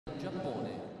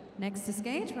Next to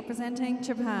skate, representing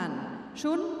Japan,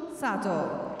 Shun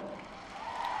Sato.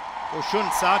 Well,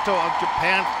 Shun Sato of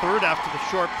Japan, third after the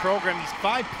short program. He's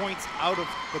 5 points out of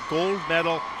the gold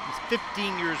medal. He's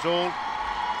 15 years old.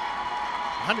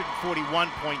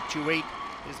 141.28,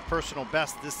 his personal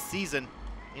best this season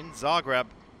in Zagreb.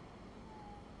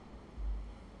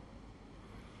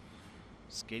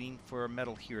 Skating for a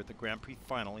medal here at the Grand Prix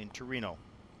final in Torino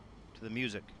to the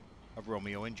music of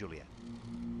Romeo and Juliet.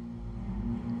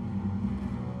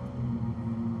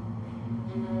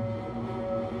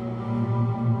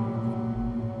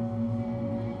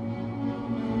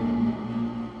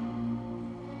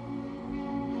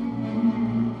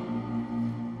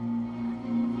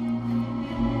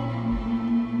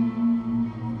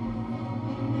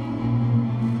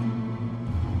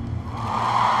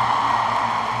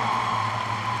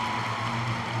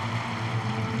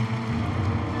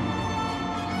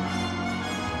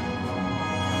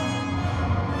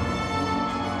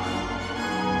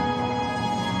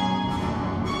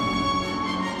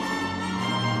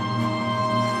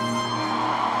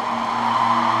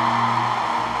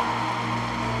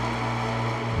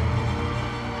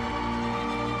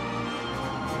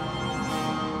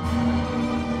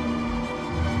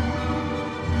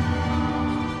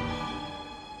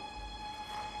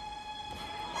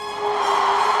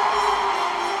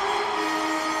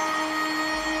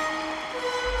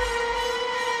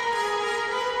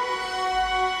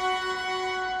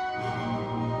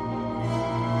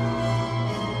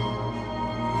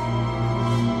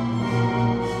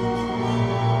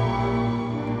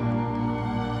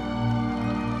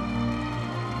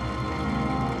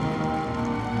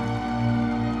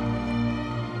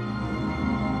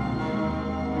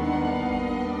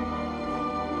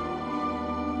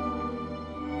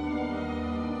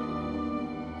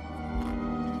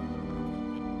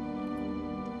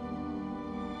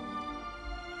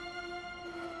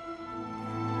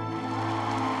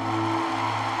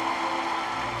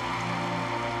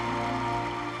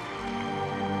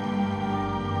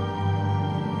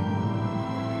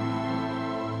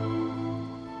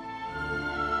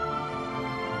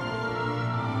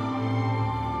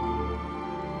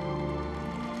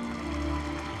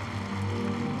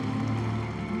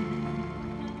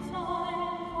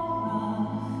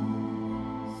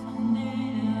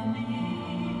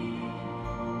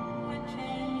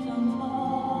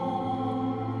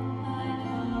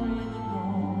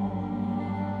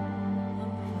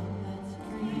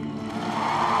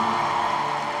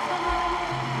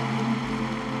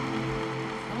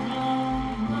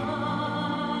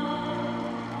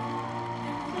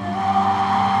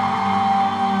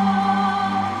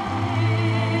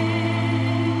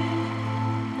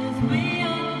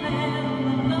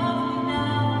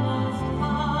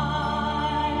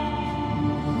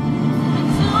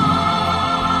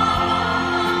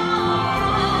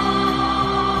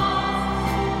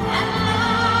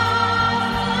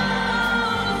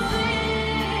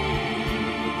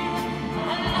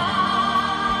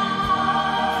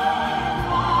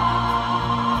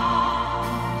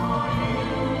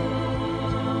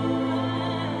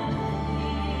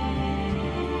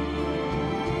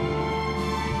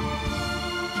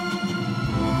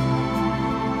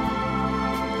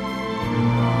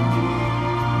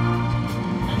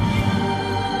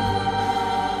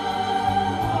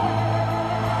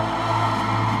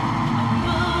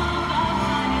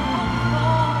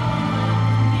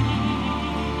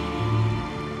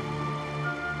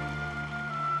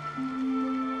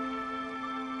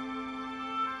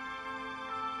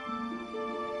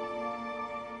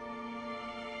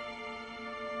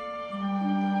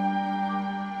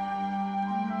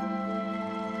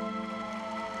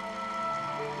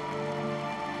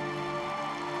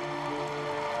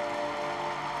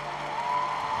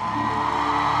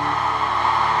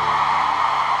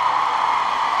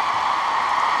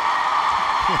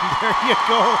 There you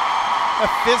go, a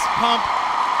fist pump.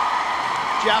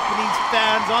 Japanese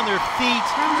fans on their feet.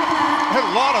 A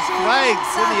lot of flags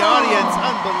in the audience,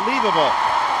 unbelievable.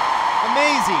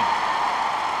 Amazing.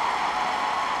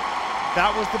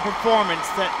 That was the performance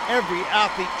that every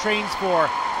athlete trains for,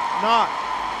 not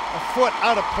a foot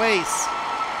out of place.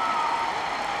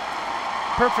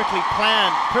 Perfectly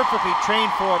planned, perfectly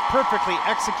trained for, perfectly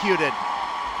executed.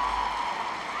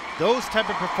 Those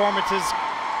type of performances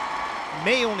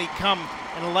may only come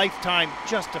in a lifetime,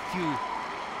 just a few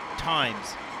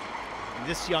times. And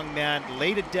this young man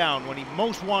laid it down when he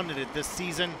most wanted it this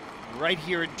season, right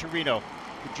here in Torino,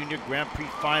 the Junior Grand Prix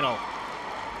final.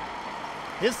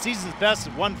 His season's best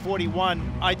is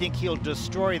 141. I think he'll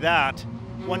destroy that.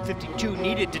 152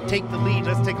 needed to take the lead.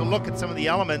 Let's take a look at some of the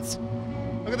elements.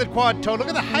 Look at the quad toe. Look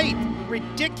at the height.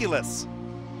 Ridiculous.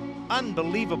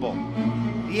 Unbelievable.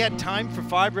 He had time for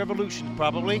 5 revolutions,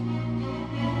 probably.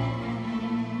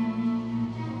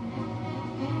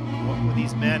 What will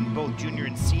these men, both junior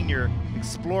and senior,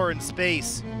 explore in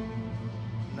space?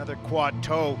 Another quad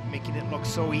toe, making it look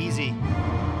so easy.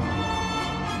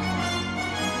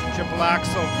 Triple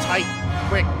axel, tight,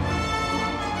 quick.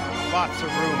 Lots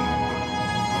of room.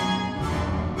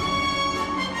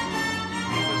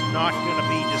 He was not going to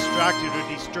be distracted or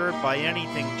disturbed by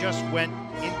anything. Just went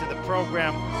into the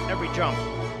program, every jump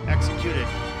executed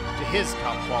to his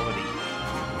top quality.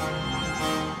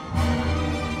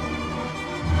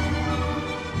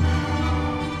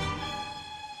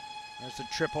 There's the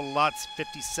triple Lutz,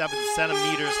 57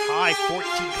 centimeters high,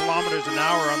 14 kilometers an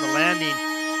hour on the landing.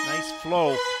 Nice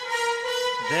flow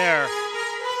there.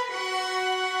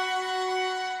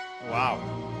 Wow.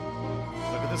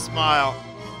 Look at the smile.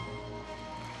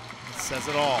 It says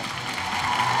it all.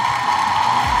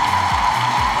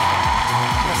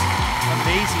 Just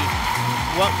amazing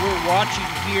what we're watching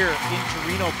here in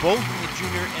Torino, both in the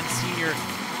junior and senior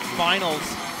finals.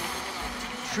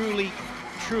 Truly,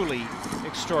 truly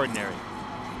extraordinary.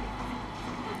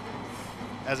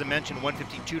 As I mentioned,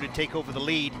 152 to take over the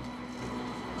lead.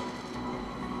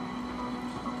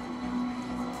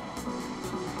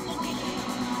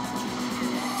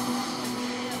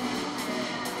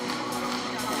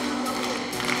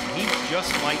 He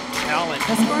just might challenge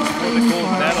for the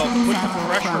gold medal, put the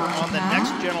pressure on the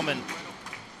next gentleman.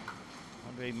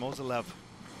 Andrei Mozilev,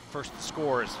 first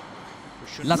scores.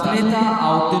 L'atleta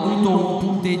ha ottenuto un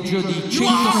punteggio di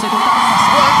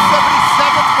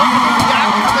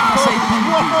 176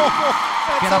 punti,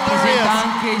 che rappresenta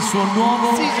anche il suo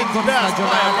nuovo record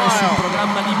stagionale sul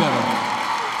programma libero,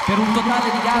 per un totale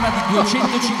di gara di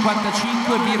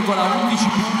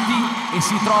 255,11 punti e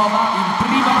si trova in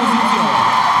prima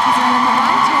posizione.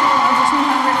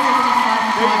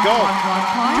 There you go,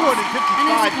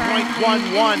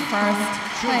 255.11.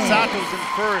 Shun Sato's in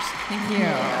first. Thank you.